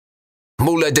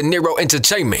Mula, Deniro,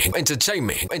 Entertainment.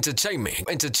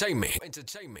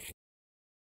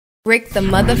 Rick the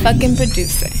motherfucking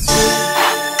producer.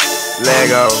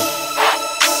 Lego.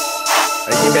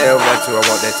 Hey, give me that over there too. I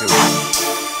want that too.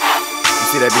 You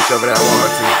see that bitch over there? I want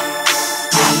her too.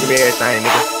 Give me everything,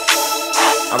 nigga.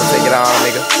 I'ma take it all,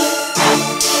 nigga.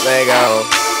 Lego.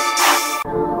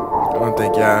 I don't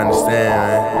think y'all understand,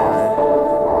 man.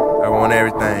 I want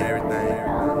everything.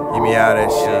 Give me all that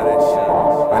shit.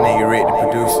 My nigga Rick the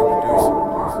producer.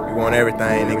 You want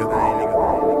everything, nigga.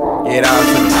 Get out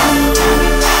to me.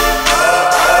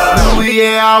 Louis,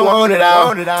 yeah, I want it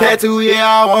all. Tattoo, yeah,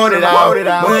 I want it all.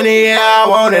 Money, yeah, I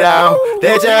want it all.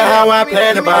 That's just how I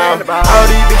plan the ball. All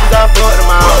these bitches, I fucked them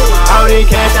all. All these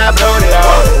cash, I blowed it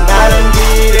all. And I done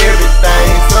did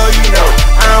everything, so you know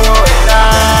I want it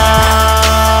all.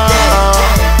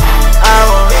 I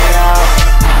want it all.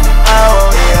 I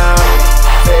want it all.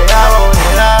 Say I want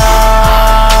it all.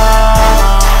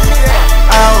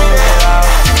 I want it all.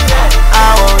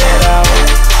 I want it all.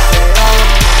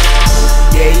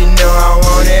 Yeah, you know I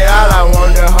want it all, I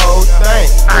want the whole thing.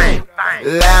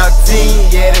 Loud team,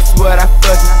 yeah, that's what I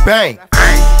fucking bang.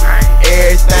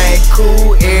 Everything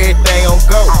cool, everything on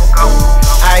go.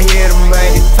 I hear the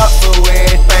money talk, so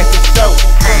everything for show.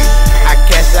 I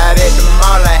cashed out at the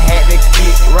mall, I had to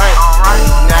get right.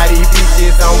 Now these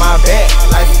bitches on my back,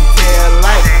 like some tail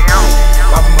light.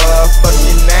 My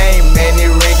motherfucking name, man, it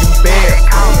ringing bell.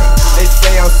 They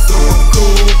say I'm super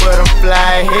cool, but I'm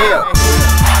fly hell.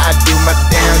 I do my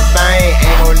damn thing,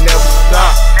 ain't gon' never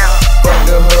stop. Fuck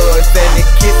the hoods and the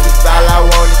kisses, all I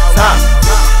want is top.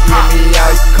 Give me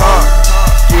all your cars,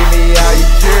 give me all your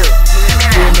jewelry,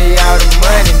 give me all the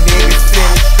money, nigga, send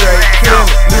it straight to me.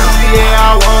 Louis, yeah,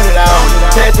 I want it all.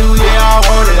 Tattoo, yeah, I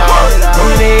want it all.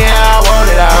 Money, yeah, I want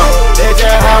it all. That's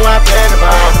just how I plan the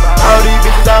ball. All these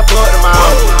bitches, I fuck them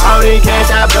all. All these cash,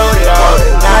 I blowed it all.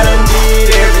 And I done did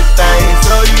everything,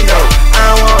 so you know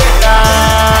I want it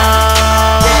all.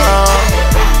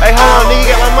 Hey, hold on,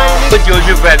 nigga, got my money, nigga? Put your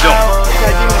zip back on.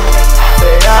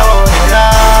 Say I want it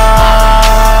all.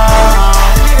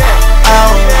 I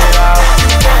want it all.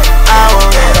 I want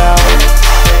it all.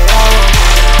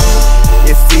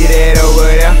 You see that over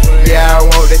there? Yeah, I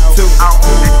want that too.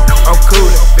 I'm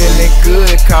cool, feeling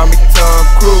good, call me Tom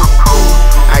Cruise.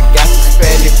 I got some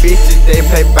Spanish bitches, they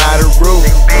play by the rules.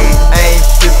 I ain't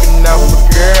tripping off a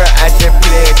girl, I just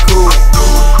play it cool.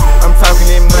 I'm talking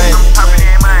that money,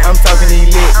 I'm talking these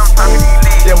licks.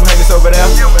 Them hundreds over there,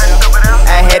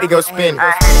 I had to go spend it. I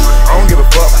don't give a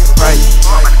fuck about the price,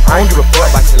 I don't give a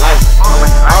fuck about your life.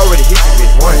 I already hit you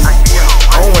bitch once,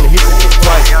 I don't wanna hit you bitch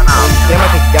twice. Damn, I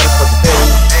think you gotta fucking pay.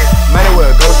 Might as well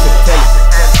go to the telly,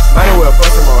 might as well fuck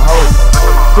some more hoes.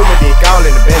 Put my dick all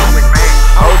in the belly.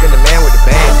 I would've been the man with the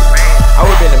band, I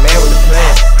would've been the man with the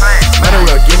plan. Might as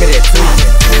well give me that too,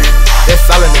 that's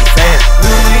all a nigga saying.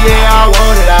 Louis, yeah, I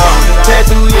want it all.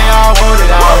 Tattoo, yeah, I want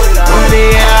it all.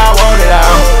 Money, yeah, I want it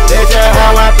all. That's just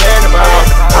how I plan the ball.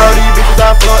 All these bitches,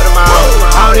 I fuck them all.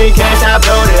 All these cash, I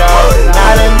blowed it all. And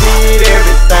I done did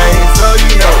everything, so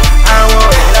you know I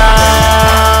want it all.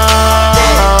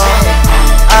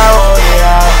 I want it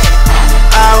all.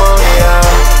 I want it all.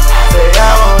 Say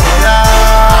I want it all.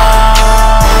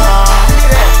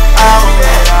 I want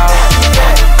it all.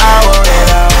 I want it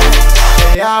all.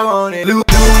 Say I want it. Louis,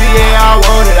 yeah, I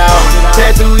want it all.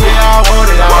 Tattoo, yeah, I want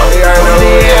it all.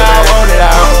 Money, yeah, I want it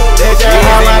all. That's just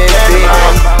how I plan it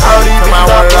all. All these bitches, I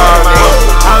fuck them all.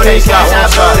 All these shots, I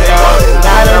blow it all.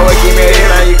 Now I know what give me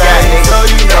everything you got, nigga. So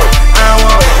you know I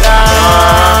want it all.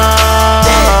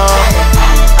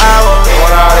 I want it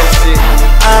all. All this shit.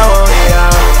 I want it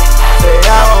all. Say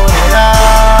I want it all.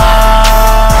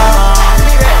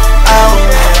 I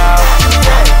want it all.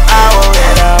 I want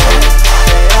it all.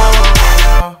 Say I want it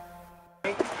all.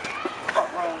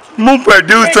 Moon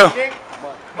producer.